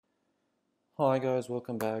Hi guys,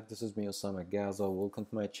 welcome back. This is me, Osama Gaza. Welcome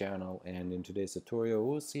to my channel, and in today's tutorial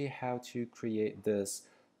we'll see how to create this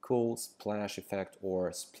cool splash effect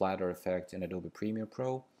or splatter effect in Adobe Premiere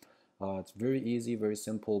Pro. It's very easy, very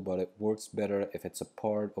simple, but it works better if it's a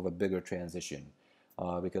part of a bigger transition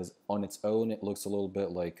because on its own it looks a little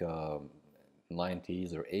bit like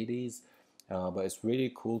 90s or 80s. But it's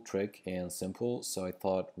really cool trick and simple, so I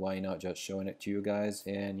thought why not just showing it to you guys,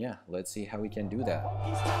 and yeah, let's see how we can do that.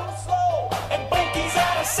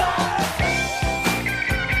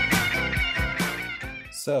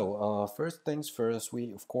 So first things first,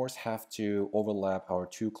 we of course have to overlap our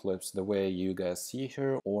two clips the way you guys see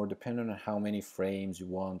here, or depending on how many frames you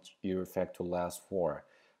want your effect to last for.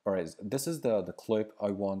 Alright, this is the clip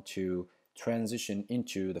I want to transition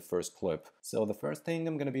into the first clip. So the first thing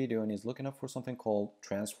I'm going to be doing is looking up for something called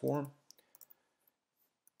transform.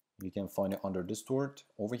 You can find it under distort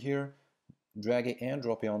over here. Drag it and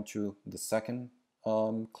drop it onto the second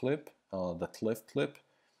clip, the clip,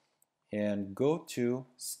 and go to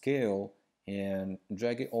scale and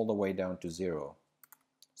drag it all the way down to 0,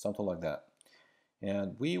 something like that.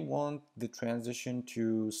 And we want the transition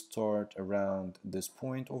to start around this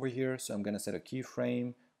point over here, so I'm going to set a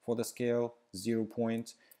keyframe for the scale, 0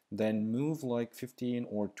 point, then move like 15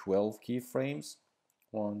 or 12 keyframes,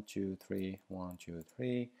 1, 2, 3, 1, 2,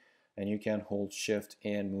 3, and you can hold shift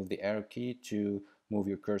and move the arrow key to move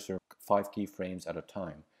your cursor 5 keyframes at a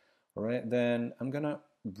time. Alright, then I'm gonna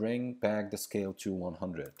bring back the scale to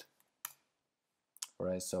 100.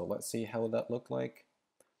 Alright, so let's see how that look like.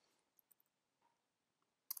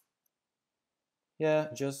 Yeah,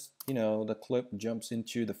 just, the clip jumps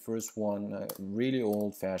into the first one, really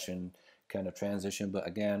old-fashioned kind of transition, but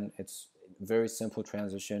again, it's very simple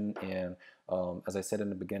transition, and as I said in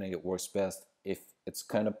the beginning, it works best if it's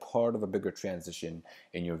kind of part of a bigger transition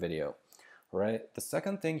in your video. Alright, the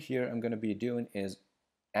second thing here I'm going to be doing is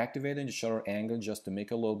activating the shutter angle just to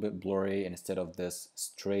make it a little bit blurry instead of this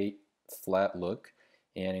straight flat look,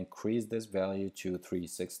 and increase this value to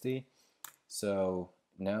 360. So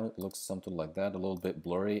now it looks something like that, a little bit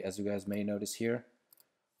blurry, as you guys may notice here,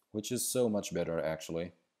 which is so much better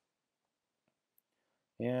actually.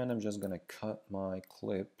 And I'm just gonna cut my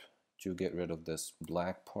clip to get rid of this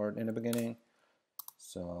black part in the beginning.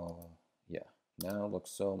 So yeah, now it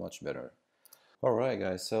looks so much better. Alright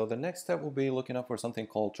guys, so the next step will be looking up for something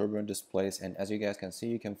called Turbulent Displace, and as you guys can see,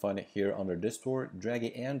 you can find it here under distort. Drag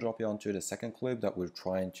it and drop it onto the second clip that we're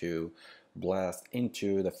trying to blast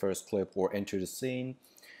into the first clip or into the scene.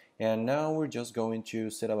 And now we're just going to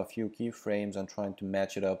set up a few keyframes and trying to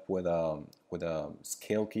match it up with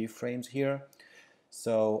scale keyframes here.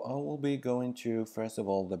 So I will be going to, first of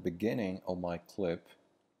all, the beginning of my clip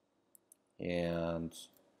and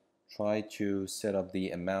try to set up the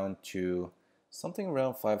amount to something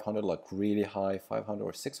around 500, like really high, 500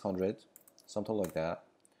 or 600, something like that.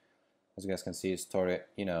 As you guys can see, it started,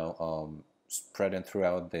 spreading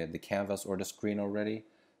throughout the canvas or the screen already.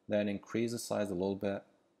 Then increase the size a little bit.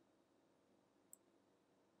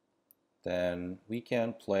 Then we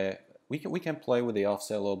can play with the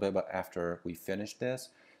offset a little bit, but after we finish this.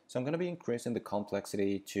 So I'm going to be increasing the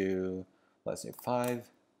complexity to, let's say, 5,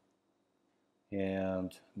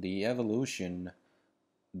 and the evolution,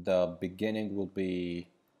 the beginning will be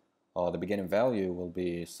the beginning value will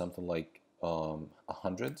be something like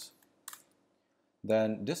 100.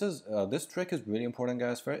 Then this trick is really important,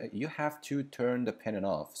 guys. You have to turn the pin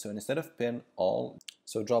off. So instead of pin all,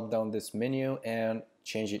 so drop down this menu and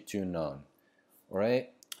change it to none.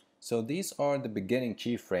 Alright, so these are the beginning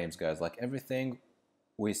keyframes, guys. Like everything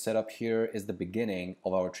we set up here is the beginning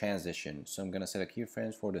of our transition. So I'm gonna set a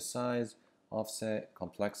keyframes for the size, offset,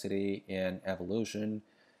 complexity, and evolution.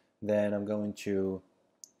 Then I'm going to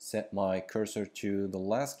set my cursor to the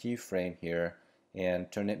last keyframe here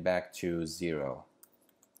and turn it back to 0.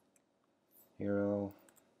 0,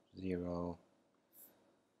 0,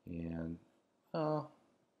 and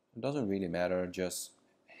it doesn't really matter, just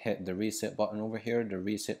hit the reset button over here, the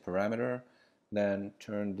reset parameter, then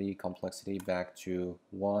turn the complexity back to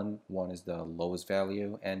 1. 1 is the lowest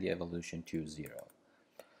value, and the evolution to 0.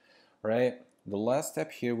 Right? The last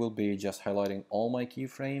step here will be just highlighting all my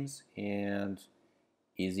keyframes and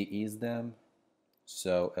easy ease them,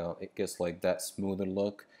 so it gets like that smoother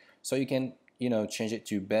look. So you can change it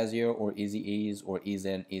to Bezier or easy ease or ease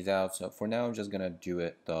in, ease out. So for now I'm just gonna do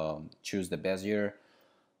it, choose the Bezier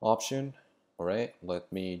option. Alright,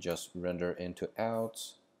 let me just render into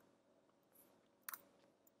out,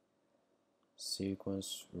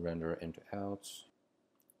 sequence, render into out.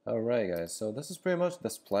 Alright guys, so this is pretty much the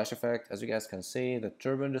splash effect. As you guys can see, the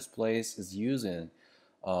Turbulent Displace is using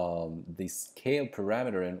the scale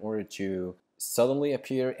parameter in order to suddenly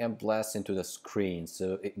appear and blast into the screen.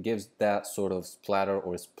 So it gives that sort of splatter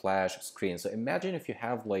or splash screen. So imagine if you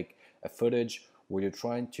have like a footage where you're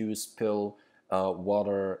trying to spill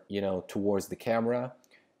water, towards the camera.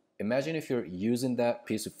 Imagine if you're using that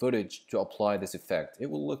piece of footage to apply this effect.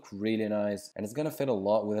 It will look really nice, and it's gonna fit a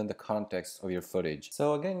lot within the context of your footage.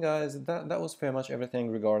 So again guys, that was pretty much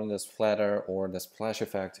everything regarding the splatter or the splash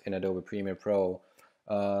effect in Adobe Premiere Pro.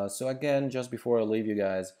 So again, just before I leave you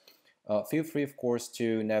guys, feel free of course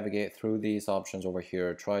to navigate through these options over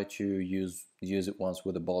here. Try to use it once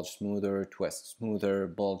with a bulge smoother, twist smoother,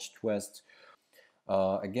 bulge twist.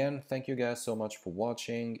 Again, thank you guys so much for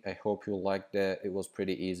watching. I hope you liked it. It was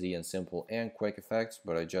pretty easy and simple and quick effects,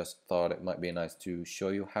 but I just thought it might be nice to show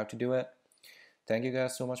you how to do it. Thank you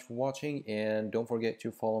guys so much for watching, and don't forget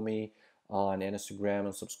to follow me on Instagram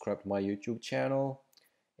and subscribe to my YouTube channel,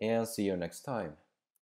 and see you next time.